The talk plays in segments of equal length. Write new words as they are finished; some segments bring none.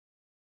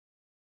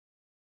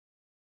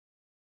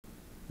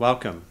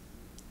Welcome.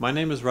 My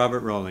name is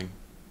Robert Rohling.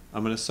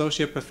 I'm an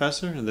Associate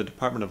Professor in the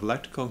Department of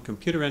Electrical and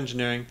Computer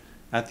Engineering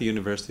at the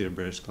University of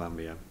British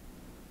Columbia.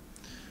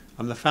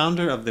 I'm the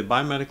founder of the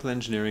Biomedical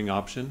Engineering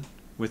option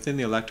within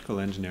the Electrical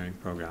Engineering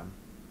program.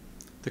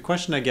 The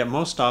question I get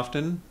most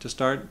often to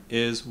start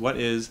is, what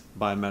is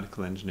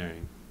biomedical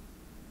engineering?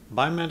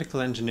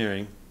 Biomedical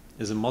engineering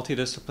is a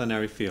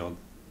multidisciplinary field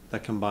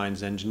that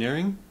combines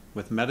engineering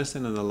with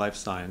medicine and the life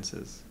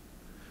sciences.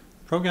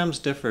 Programs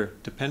differ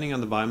depending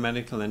on the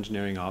biomedical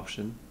engineering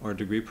option or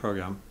degree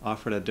program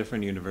offered at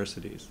different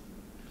universities.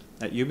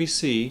 At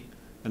UBC,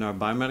 in our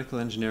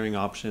biomedical engineering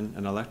option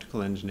and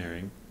electrical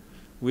engineering,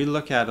 we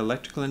look at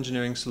electrical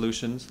engineering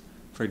solutions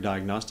for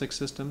diagnostic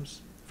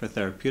systems, for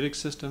therapeutic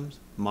systems,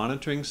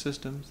 monitoring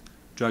systems,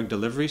 drug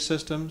delivery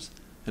systems,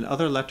 and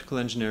other electrical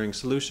engineering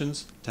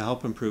solutions to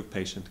help improve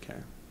patient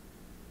care.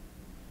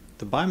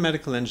 The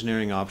biomedical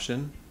engineering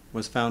option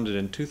was founded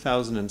in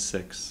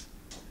 2006.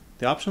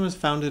 The option was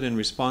founded in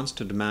response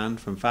to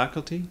demand from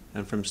faculty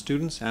and from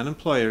students and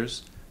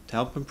employers to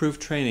help improve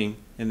training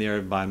in the area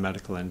of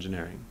biomedical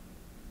engineering.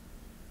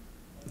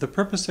 The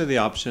purpose of the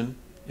option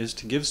is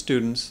to give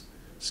students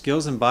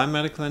skills in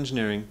biomedical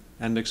engineering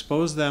and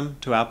expose them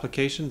to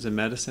applications in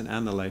medicine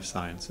and the life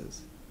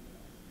sciences.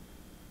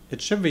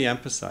 It should be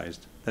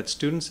emphasized that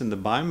students in the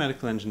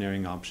biomedical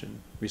engineering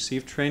option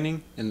receive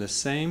training in the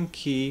same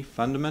key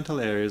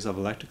fundamental areas of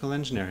electrical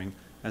engineering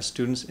as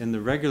students in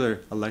the regular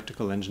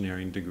electrical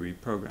engineering degree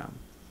program.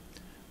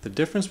 The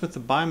difference with the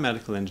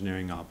biomedical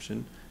engineering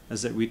option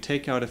is that we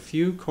take out a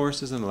few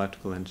courses in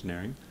electrical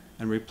engineering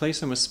and replace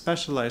them with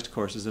specialized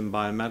courses in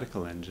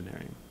biomedical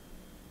engineering.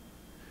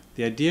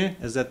 The idea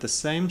is that the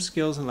same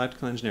skills in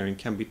electrical engineering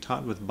can be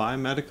taught with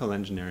biomedical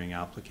engineering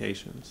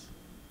applications.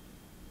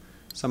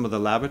 Some of the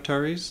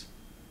laboratories,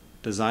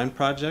 design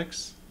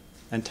projects,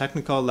 and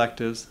technical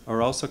electives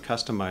are also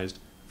customized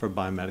for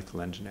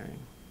biomedical engineering.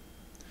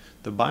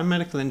 The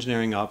biomedical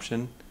engineering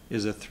option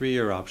is a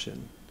 3-year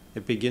option.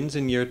 It begins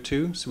in year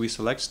 2, so we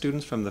select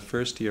students from the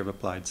first year of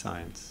applied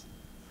science.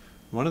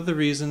 One of the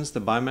reasons the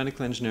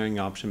biomedical engineering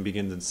option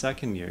begins in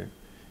second year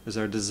is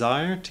our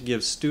desire to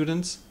give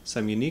students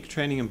some unique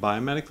training in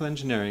biomedical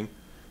engineering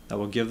that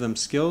will give them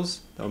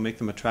skills that will make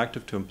them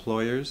attractive to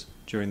employers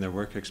during their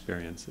work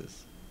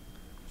experiences.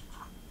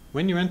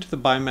 When you enter the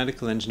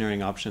biomedical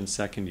engineering option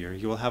second year,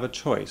 you will have a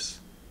choice.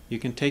 You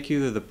can take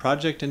either the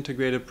project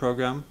integrated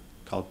program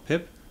called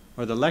PIP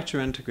or the lecture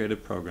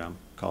integrated program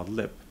called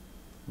LIP.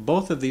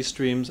 Both of these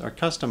streams are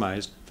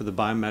customized for the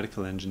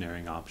biomedical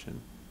engineering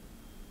option.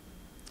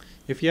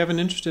 If you have an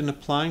interest in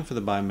applying for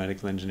the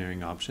biomedical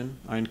engineering option,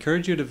 I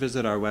encourage you to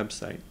visit our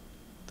website.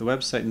 The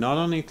website not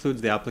only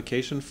includes the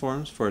application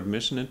forms for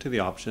admission into the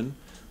option,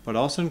 but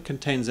also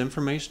contains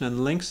information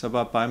and links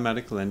about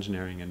biomedical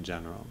engineering in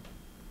general.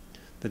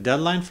 The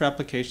deadline for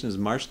application is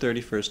March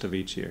 31st of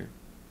each year.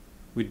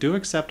 We do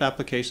accept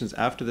applications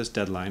after this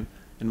deadline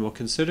and will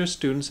consider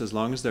students as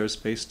long as there is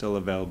space still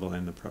available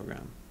in the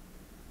program.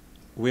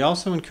 We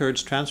also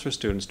encourage transfer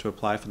students to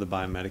apply for the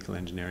biomedical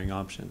engineering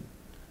option.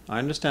 I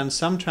understand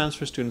some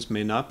transfer students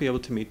may not be able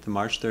to meet the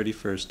March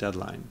 31st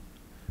deadline.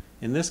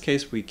 In this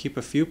case, we keep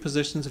a few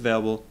positions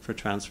available for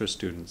transfer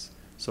students,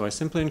 so I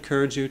simply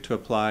encourage you to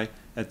apply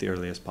at the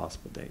earliest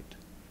possible date.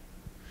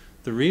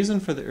 The reason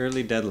for the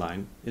early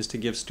deadline is to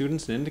give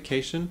students an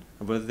indication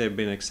of whether they've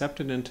been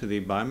accepted into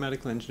the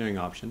biomedical engineering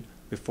option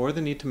before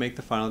they need to make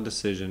the final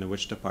decision of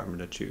which department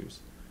to choose.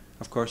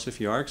 Of course,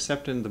 if you are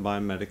accepted in the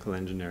biomedical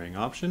engineering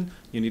option,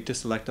 you need to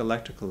select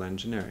electrical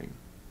engineering.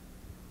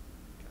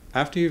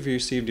 After you've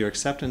received your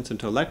acceptance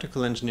into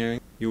electrical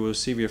engineering, you will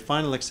receive your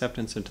final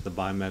acceptance into the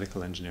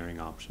biomedical engineering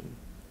option.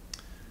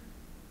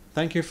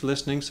 Thank you for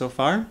listening so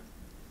far,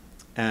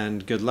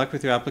 and good luck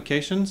with your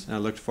applications, and I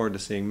look forward to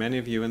seeing many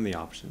of you in the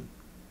option.